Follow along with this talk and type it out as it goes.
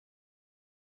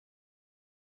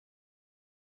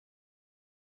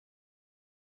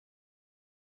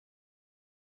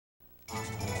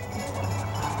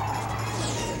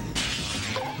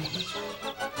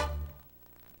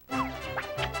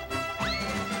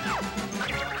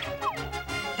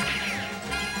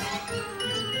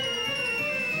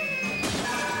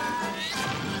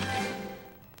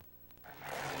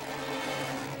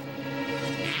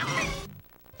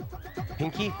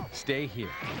Pinky, stay here.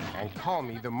 And call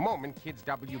me the moment Kids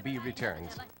WB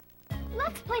returns.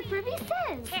 Let's play Privy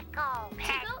Says. Tickle,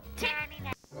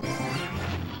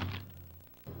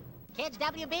 Kids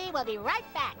WB will be right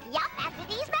back. Yup, after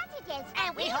these messages.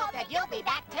 And we hope that you'll be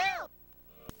back too.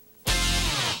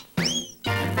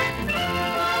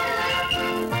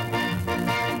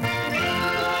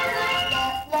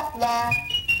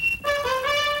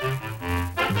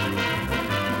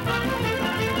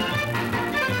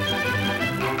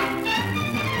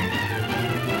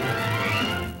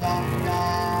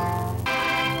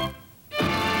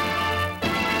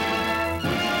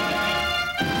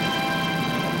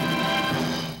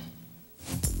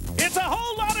 It's a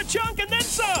whole lot of junk and then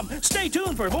some. Stay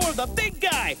tuned for more of the big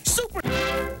guy, Super...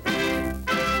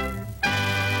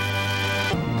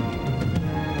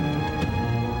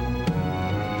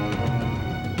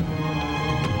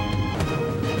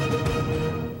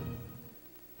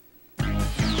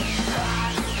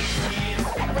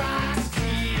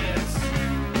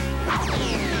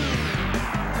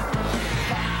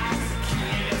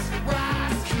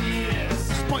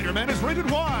 Spider-Man is rated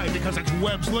Y because it's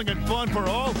web-slinging fun for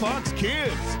all Fox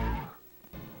Kids.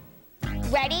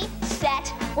 Ready,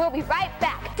 set, we'll be right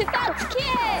back to Fox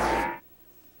Kids!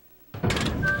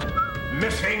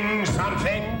 Missing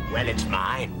something? Well, it's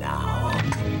mine now.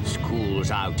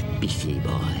 School's out, busy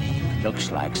boy.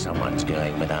 Looks like someone's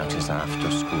going without his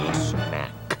after-school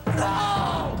snack.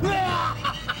 No!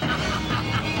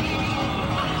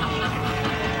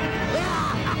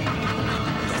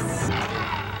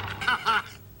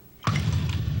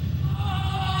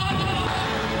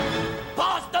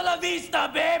 Hasta la vista,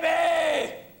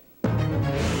 baby!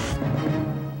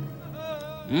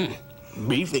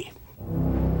 Beefy.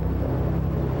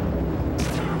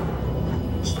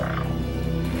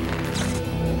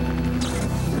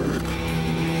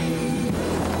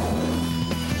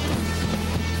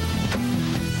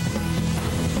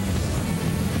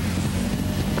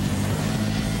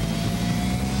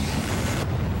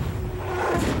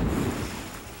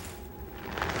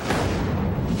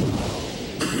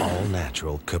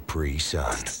 All-natural Capri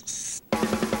Sun.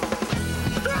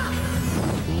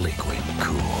 Liquid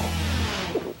cool.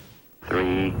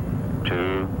 3,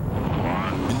 2,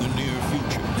 1. In the near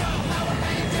future.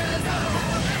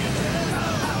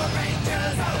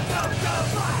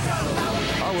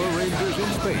 Power Rangers in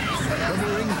Space.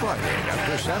 Premiering Friday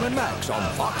after Sam and Max on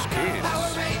Fox Kids.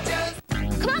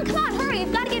 Come on, hurry!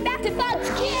 You've got to get back to Fox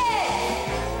Kids!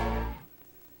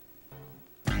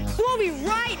 We'll be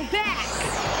right back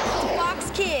to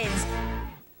Fox Kids.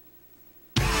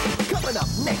 Coming up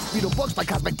next, Beetlebugs by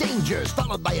Cosmic Dangers,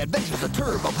 followed by Adventures of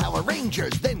Turbo Power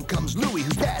Rangers. Then comes Louie,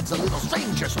 whose dad's a little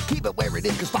stranger, so keep it where it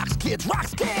is, 'cause Fox Kids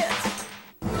rocks kids!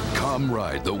 Come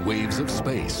ride the waves of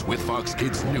space with Fox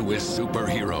Kids' newest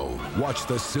superhero. Watch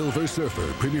The Silver Surfer,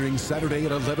 premiering Saturday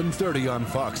at 11:30 on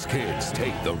Fox Kids.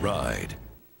 Take the ride.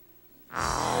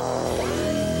 How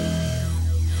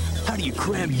do you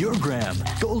cram your gram?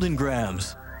 Golden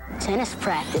grams. Tennis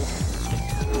practice.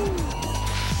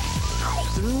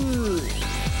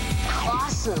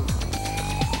 Awesome.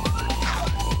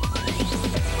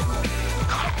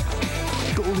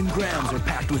 Golden grams are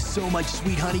packed with so much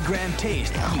sweet honey graham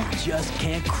taste, you just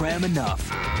can't cram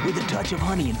enough. With a touch of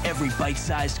honey in every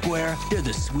bite-sized square, they're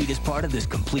the sweetest part of this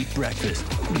complete breakfast.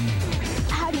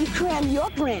 How do you cram your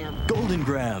gram? Golden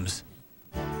grams.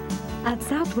 At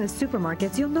Southwest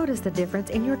Supermarkets, you'll notice the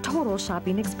difference in your total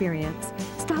shopping experience.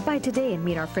 Stop by today and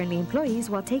meet our friendly employees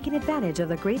while taking advantage of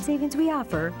the great savings we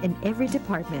offer in every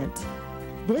department.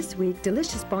 This week,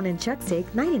 delicious bone-in chuck steak,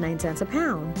 99 cents a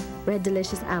pound. Red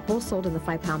Delicious apples sold in the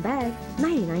 5-pound bag,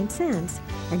 99 cents.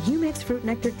 And Humex fruit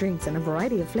nectar drinks in a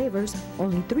variety of flavors,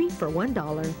 only 3 for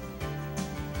 $1.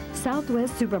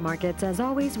 Southwest Supermarkets, as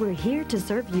always, we're here to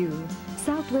serve you.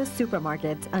 Southwest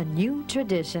Supermarkets, a new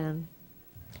tradition.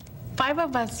 5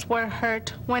 of us were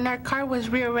hurt when our car was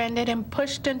rear-ended and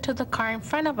pushed into the car in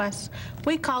front of us.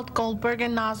 We called Goldberg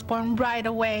and Osborne right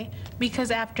away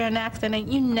because after an accident,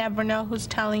 you never know who's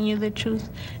telling you the truth.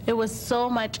 It was so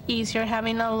much easier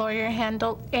having a lawyer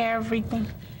handle everything.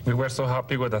 We were so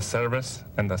happy with the service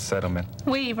and the settlement.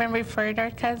 We even referred our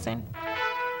cousin.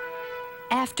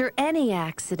 After any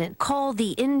accident, call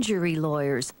the injury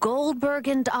lawyers, Goldberg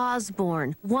and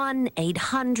Osborne,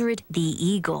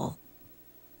 1-800-THE-EAGLE.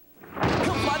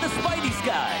 Come fly the Spidey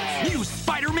skies! New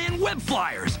Spider-Man web Web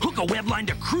Flyers. Hook a web line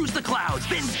to cruise the clouds,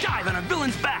 then dive on a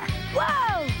villain's back.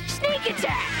 Whoa! Sneak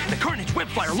attack! The Carnage Web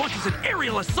Flyer launches an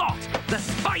aerial assault. The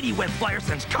Spidey Web Flyer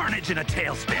sends Carnage in a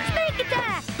tailspin. Sneak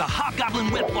attack! The Hobgoblin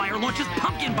Web Flyer launches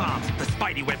pumpkin bombs. The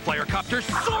Spidey Web Flyer copter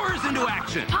soars into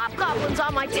action. Hobgoblin's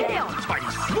on my tail!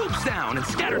 Spidey swoops down and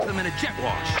scatters them in a jet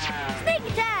wash.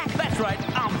 Sneak attack! That's right,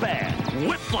 I'm bad.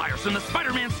 Web Flyers from the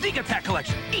Spider-Man Sneak Attack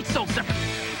collection. Each sold separately.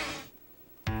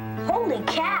 Holy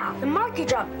cow! The market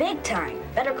dropped big time.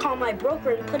 Better call my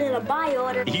broker and put in a buy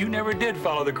order. You never did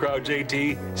follow the crowd,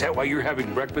 JT. Is that why you're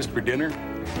having breakfast for dinner?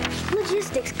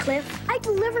 Logistics, Cliff. I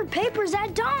delivered papers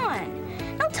at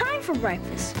dawn. No time for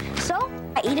breakfast. So,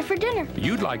 I eat it for dinner.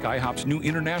 You'd like IHOP's new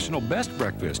International Best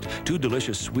Breakfast. 2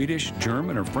 delicious Swedish,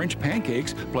 German, or French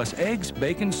pancakes, plus eggs,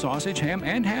 bacon, sausage, ham,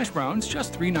 and hash browns,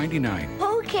 just $3.99.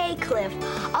 Okay, Cliff.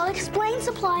 I'll explain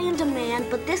supply and demand,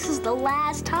 but this is the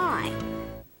last time.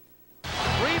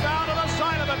 Rebound to the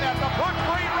side of the net. The puck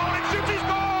free rolling shoots. He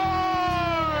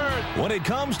scores! When it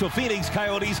comes to Phoenix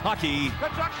Coyotes hockey, The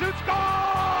truck shoots. Score!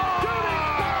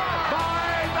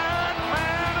 By that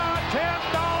man, a $10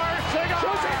 cigar.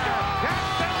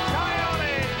 Captain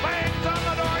Coyote bangs on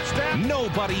the doorstep.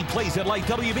 nobody plays it like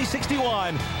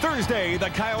WB61. Thursday, the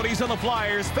Coyotes and the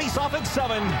Flyers face off at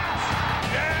 7.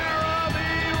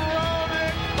 Jeremy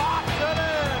Roenick bops it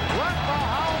in. Let the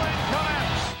howling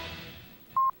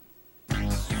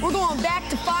commence. We're going back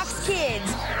to Fox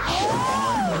Kids.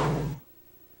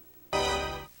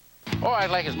 Oh,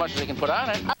 I'd like as much as they can put on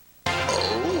it.